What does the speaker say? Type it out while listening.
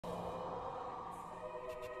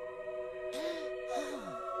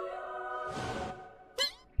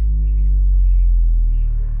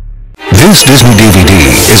This Disney DVD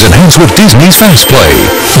is enhanced with Disney's Fast Play.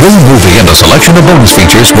 Your movie and a selection of bonus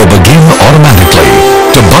features will begin automatically.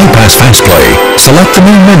 To bypass Fast Play, select the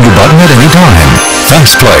main menu button at any time.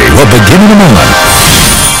 Fast Play will begin in a moment.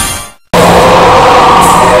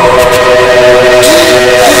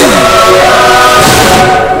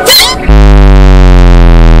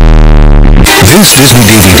 This Disney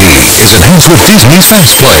DVD is enhanced with Disney's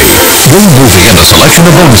Fast Play. Your movie and a selection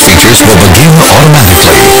of bonus features will begin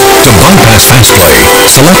automatically. To bypass Fast Play,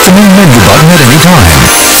 select the main menu button at any time.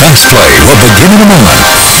 Fast Play will begin in a moment.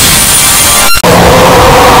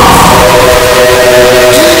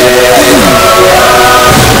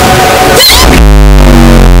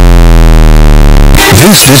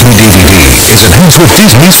 This Disney DVD is enhanced with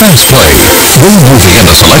Disney's Fast Play. Your movie and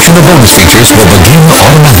a selection of bonus features will begin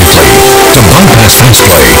automatically. To bypass Fast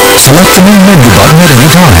Play, select the main menu button at any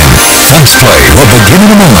time. Fast Play will begin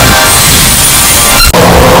in a moment.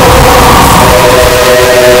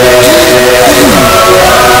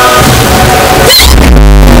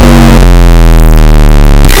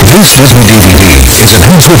 This Disney DVD is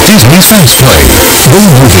enhanced with Disney's Fast Play. Your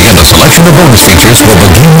movie and a selection of bonus features will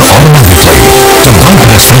begin automatically. To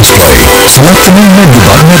bypass Fast Play, select the main menu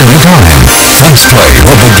button at any time. Fast Play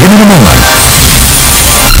will begin in a moment.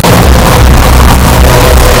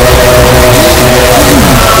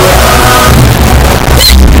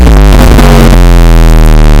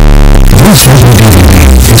 This Disney DVD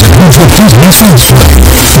is enhanced with Disney's Fast Play.